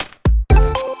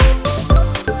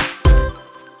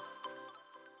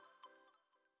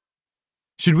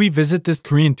Should we visit this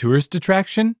Korean tourist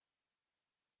attraction?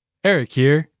 Eric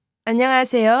here.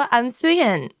 안녕하세요. I'm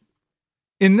Suyeon.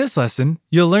 In this lesson,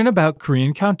 you'll learn about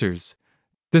Korean counters.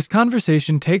 This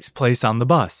conversation takes place on the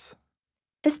bus.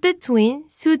 It's between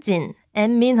Sujin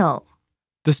and Minho.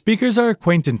 The speakers are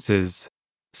acquaintances,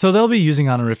 so they'll be using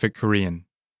honorific Korean.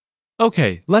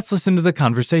 Okay, let's listen to the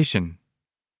conversation.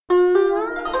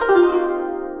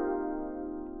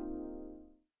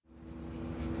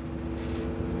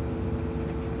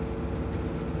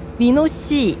 민호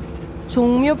씨,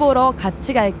 종묘 보러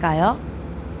같이 갈까요?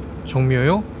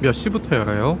 종묘요? 몇 시부터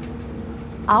열어요?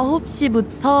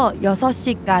 9시부터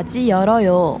 6시까지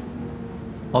열어요.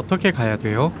 어떻게 가야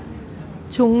돼요?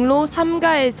 종로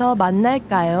 3가에서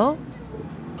만날까요?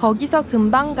 거기서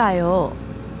금방 가요.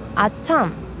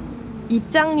 아참,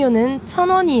 입장료는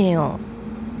 1,000원이에요.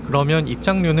 그러면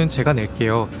입장료는 제가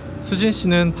낼게요. 수진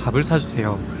씨는 밥을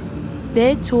사주세요.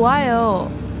 네,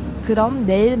 좋아요. 그럼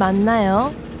내일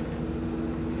만나요.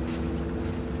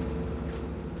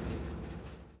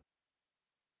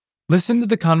 Listen to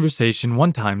the conversation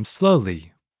one time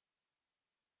slowly.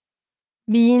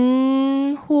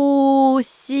 민호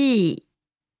씨,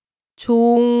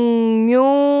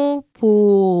 종묘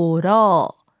보러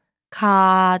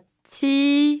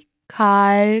같이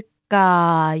갈까요?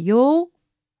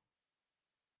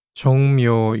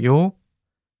 종묘요?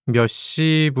 몇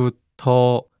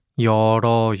시부터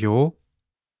열어요?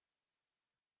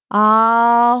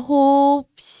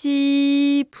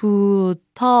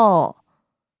 9시부터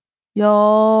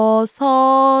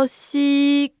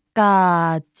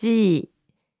 6시까지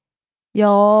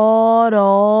열어요.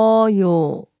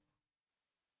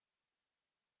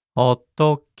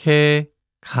 어떻게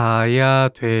가야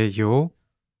돼요?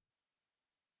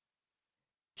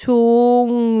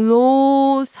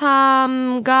 종로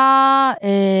 3가에서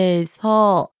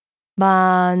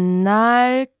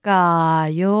만날까요?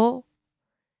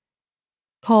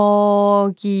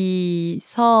 거기서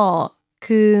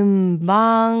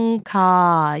금방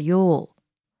가요.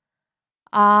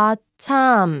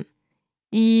 아참,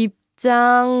 입장료는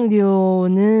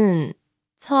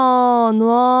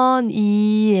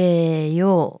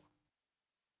 1,000원이에요.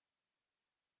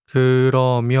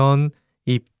 그러면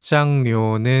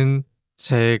입장료는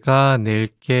제가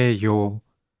낼게요.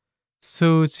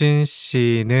 수진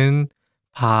씨는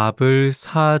밥을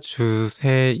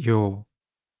사주세요.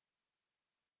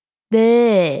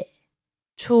 네,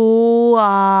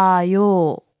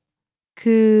 좋아요.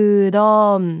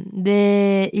 그럼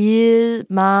내일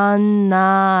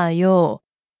만나요.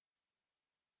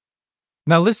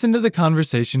 Now listen to the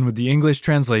conversation with the English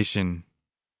translation.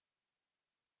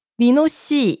 민호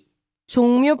씨,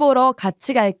 종묘 보러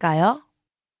같이 갈까요?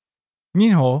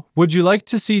 Minho, would you like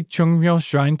to see Cheongmyo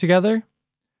Shrine together?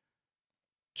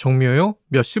 종묘요?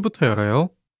 몇 시부터 열어요?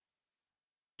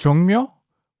 Cheongmyo?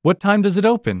 What time does it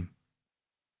open?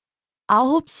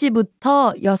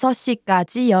 9시부터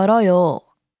 6시까지 열어요.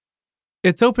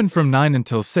 It's open from 9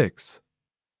 until 6.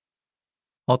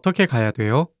 어떻게 가야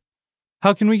돼요?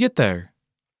 How can we get there?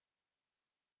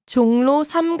 종로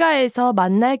 3가에서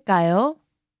만날까요?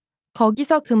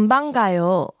 거기서 금방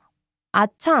가요.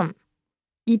 아참,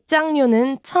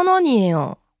 입장료는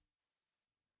 1,000원이에요.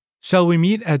 Shall we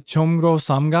meet at Cheongro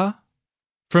Samga?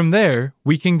 From there,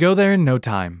 we can go there in no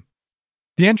time.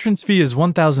 The entrance fee is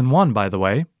 1,001, by the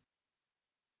way.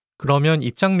 그러면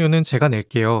입장료는 제가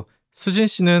낼게요. 수진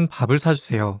씨는 밥을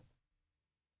사주세요.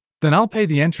 Then I'll pay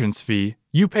the entrance fee.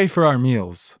 You pay for our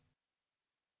meals.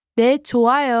 네,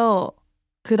 좋아요.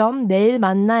 그럼 내일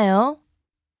만나요.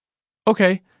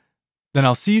 Okay, then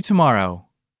I'll see you tomorrow.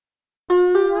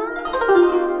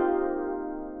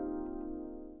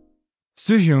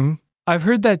 Soo-hyung, I've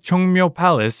heard that Cheongmyo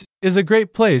Palace is a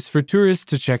great place for tourists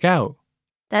to check out.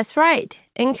 That's right.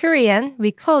 In Korean,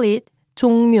 we call it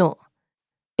종묘.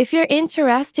 If you're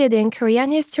interested in Korean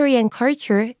history and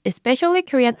culture, especially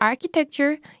Korean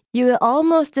architecture, you will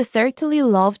almost certainly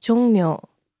love 종묘.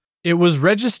 It was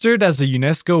registered as a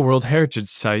UNESCO World Heritage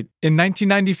Site in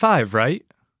 1995, right?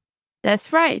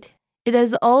 That's right. It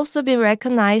has also been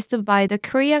recognized by the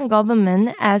Korean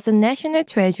government as a national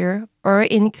treasure, or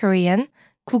in Korean,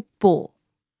 국보.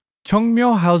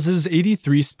 Cheongmyo houses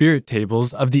 83 spirit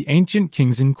tables of the ancient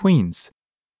kings and queens,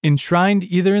 enshrined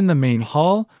either in the main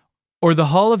hall or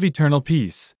the Hall of Eternal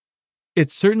Peace.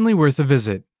 It's certainly worth a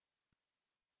visit.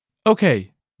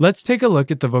 Okay, let's take a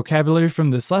look at the vocabulary from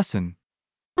this lesson.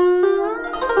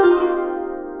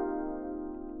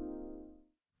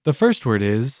 The first word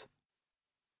is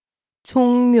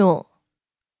종묘,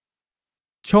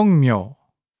 Cheongmyo.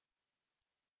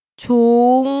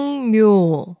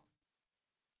 종묘,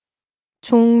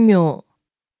 종묘.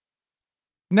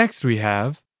 Next we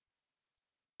have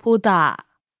보다,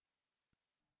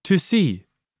 to see,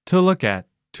 to look at,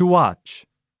 to watch.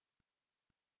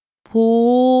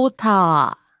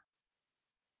 보다,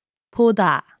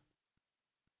 보다.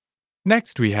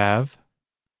 Next we have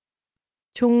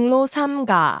종로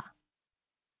삼가,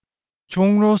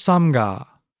 종로 삼가.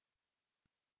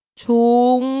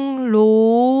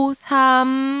 종로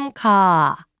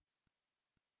삼가,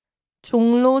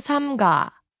 종로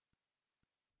삼가.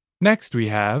 Next we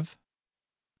have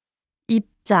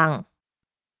입장,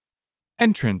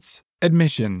 entrance,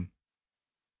 admission.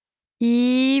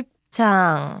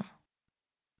 입장,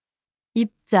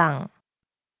 입장.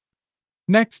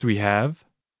 Next we have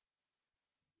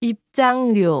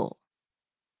입장료,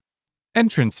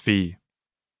 entrance fee.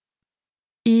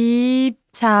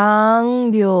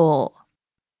 입장료,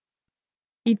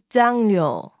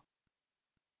 입장료.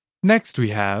 Next we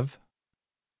have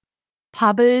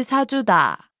밥을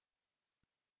사주다,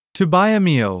 to buy a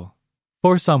meal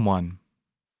for someone.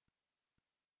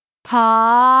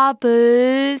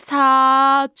 밥을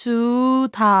사주다,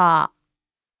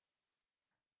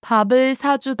 밥을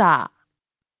사주다.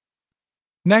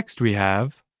 Next we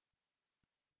have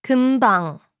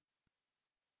금방,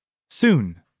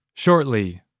 soon,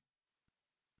 shortly.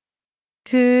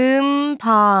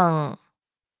 금방,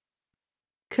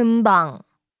 금방.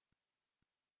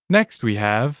 Next we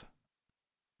have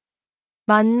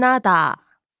만나다,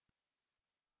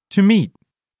 to meet.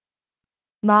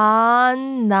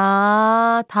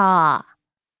 만나다,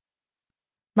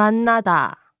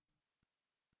 만나다.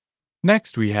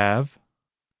 Next we have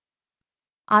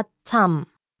아참,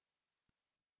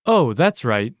 oh, that's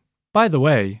right. By the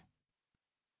way,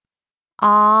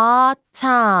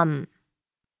 아참,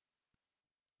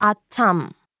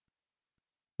 아참.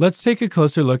 let's take a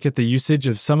closer look at the usage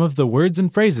of some of the words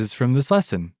and phrases from this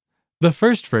lesson. The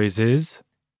first phrase is,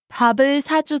 밥을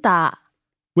사주다.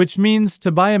 which means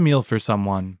to buy a meal for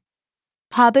someone.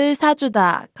 밥을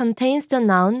사주다 contains the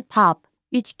noun 밥,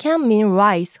 which can mean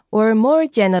rice or more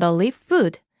generally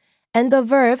food, and the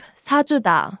verb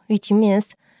사주다, which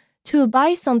means to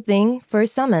buy something for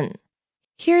someone.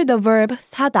 Here the verb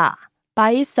사다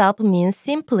by itself means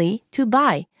simply to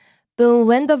buy, but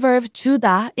when the verb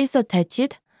주다 is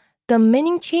attached, the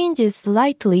meaning changes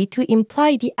slightly to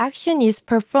imply the action is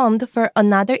performed for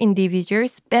another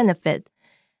individual's benefit,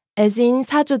 as in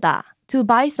사주다, to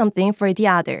buy something for the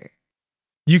other.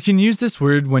 You can use this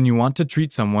word when you want to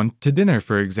treat someone to dinner,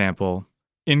 for example.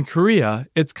 In Korea,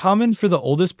 it's common for the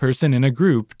oldest person in a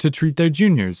group to treat their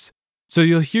juniors, so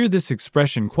you'll hear this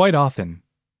expression quite often.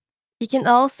 You can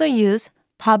also use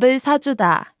밥을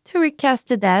사주다 to request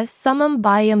that someone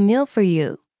buy a meal for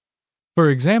you. For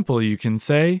example, you can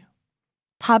say,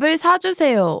 밥을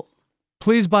사주세요.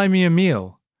 please buy me a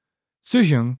meal.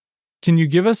 Soo-hyung, can you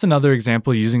give us another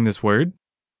example using this word?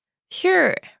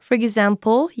 Sure. For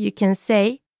example, you can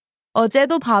say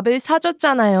어제도 밥을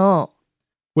사줬잖아요.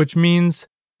 Which means,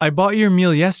 I bought your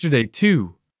meal yesterday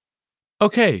too.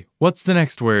 Okay, what's the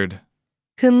next word?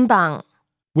 금방,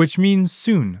 Which means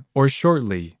soon or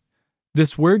shortly.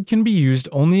 This word can be used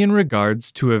only in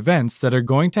regards to events that are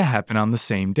going to happen on the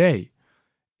same day.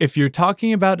 If you're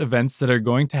talking about events that are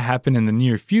going to happen in the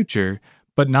near future,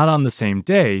 but not on the same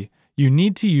day, you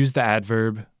need to use the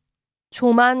adverb.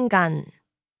 조만간.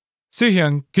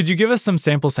 Soo-hyung, could you give us some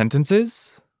sample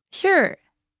sentences? Sure.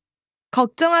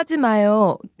 걱정하지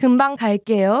마요. 금방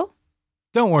갈게요.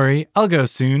 Don't worry, I'll go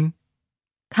soon.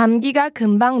 감기가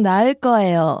금방 나을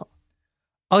거예요.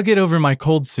 I'll get over my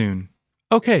cold soon.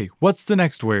 Okay, what's the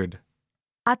next word?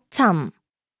 아참,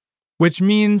 Which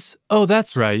means, oh,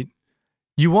 that's right.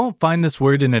 You won't find this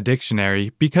word in a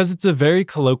dictionary because it's a very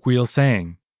colloquial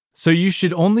saying, so you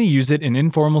should only use it in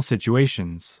informal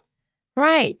situations.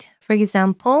 right. For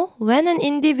example, when an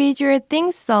individual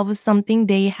thinks of something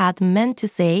they had meant to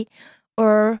say,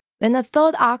 or when a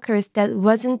thought occurs that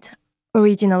wasn't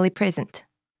originally present.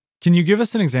 Can you give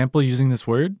us an example using this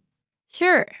word?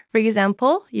 Sure. For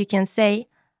example, you can say,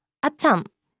 아참,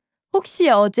 혹시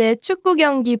어제 축구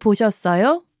경기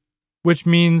보셨어요? Which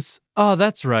means, oh,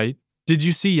 that's right. Did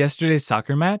you see yesterday's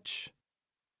soccer match?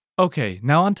 Okay,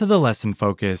 now on to the lesson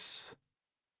focus.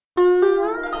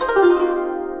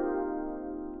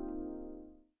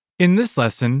 In this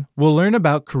lesson, we'll learn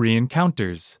about Korean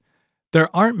counters.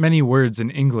 There aren't many words in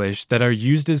English that are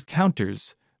used as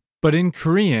counters, but in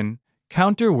Korean,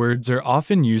 counter words are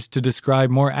often used to describe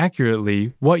more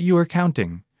accurately what you are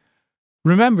counting.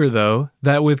 Remember, though,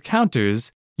 that with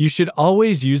counters, you should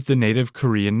always use the native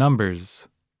Korean numbers.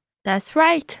 That's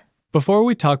right. Before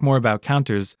we talk more about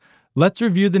counters, let's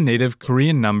review the native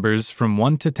Korean numbers from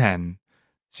 1 to 10.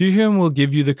 Soo-hyun will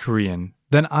give you the Korean,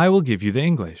 Then I will give you the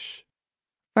English.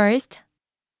 First,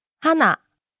 하나,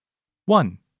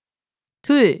 1,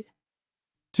 둘,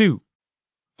 2,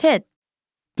 셋,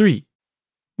 3,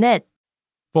 넷,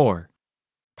 4,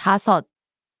 다섯,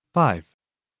 5,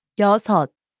 여섯,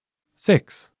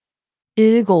 6,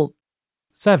 일곱,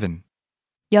 7,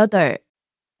 여덟,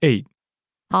 8,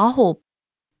 아홉,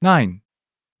 9,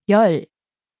 열.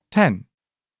 10.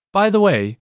 By the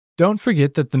way, don't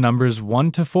forget that the numbers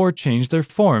 1 to 4 change their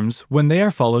forms when they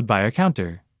are followed by a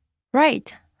counter.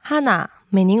 Right. 하나,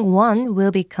 meaning one,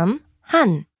 will become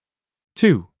한.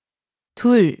 2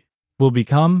 둘, will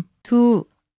become 두,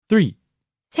 3,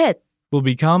 셋, will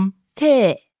become,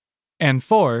 세, and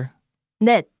 4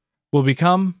 넷, will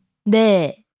become.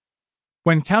 네.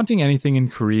 When counting anything in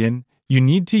Korean, you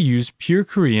need to use pure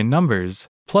Korean numbers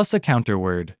plus a counter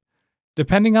word.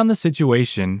 Depending on the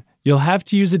situation, you'll have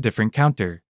to use a different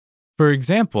counter. For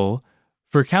example,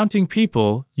 for counting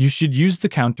people, you should use the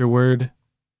counter word.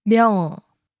 명,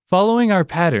 Following our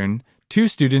pattern, 2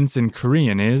 students in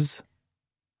Korean is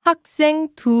학생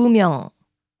두 명.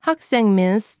 학생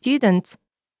means student.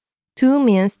 두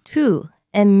means two,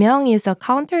 and 명 is a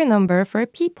counter number for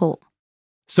people.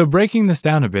 So breaking this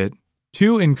down a bit,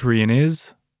 2 in Korean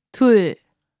is, 둘,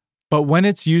 but when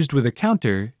it's used with a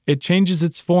counter, it changes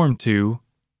its form to.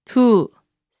 두.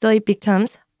 So it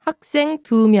becomes 학생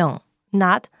두 명,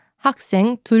 not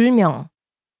학생 둘 명.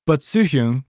 But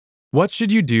Soo-hyung, what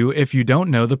should you do if you don't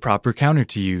know the proper counter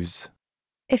to use?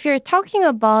 If you're talking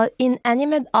about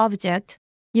inanimate object,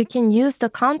 you can use the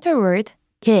counter word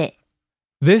개.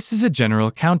 This is a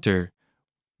general counter,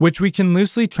 which we can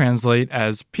loosely translate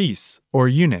as piece or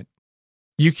unit.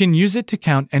 You can use it to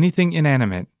count anything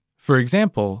inanimate. For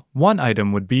example, 1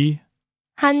 item would be,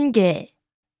 한 개,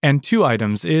 and 2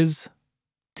 items is,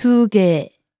 두 개.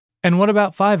 and what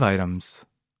about 5 items?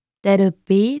 That would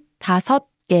be 다섯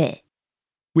개.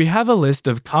 We have a list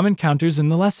of common counters in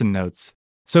the lesson notes,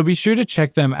 so be sure to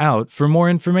check them out for more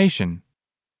information.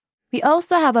 We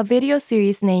also have a video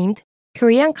series named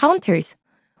Korean Counters,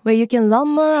 where you can learn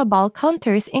more about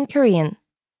counters in Korean.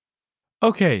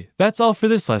 Okay, that's all for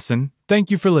this lesson. Thank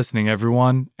you for listening,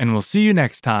 everyone, and we'll see you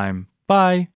next time.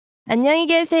 Bye! 안녕히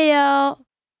계세요.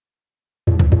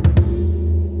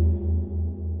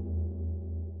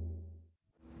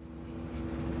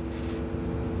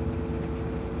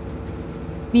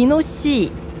 민호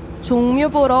씨, 종묘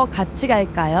보러 같이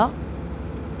갈까요?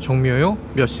 종묘요?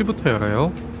 몇 시부터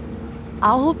열어요?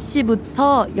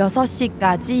 9시부터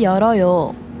 6시까지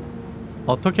열어요.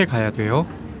 어떻게 가야 돼요?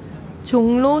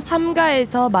 종로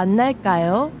 3가에서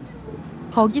만날까요?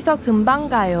 거기서 금방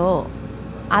가요.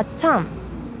 아참,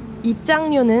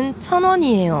 입장료는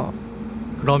 1,000원이에요.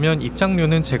 그러면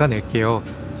입장료는 제가 낼게요.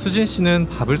 수진 씨는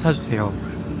밥을 사주세요.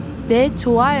 네,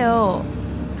 좋아요.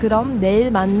 그럼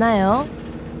내일 만나요.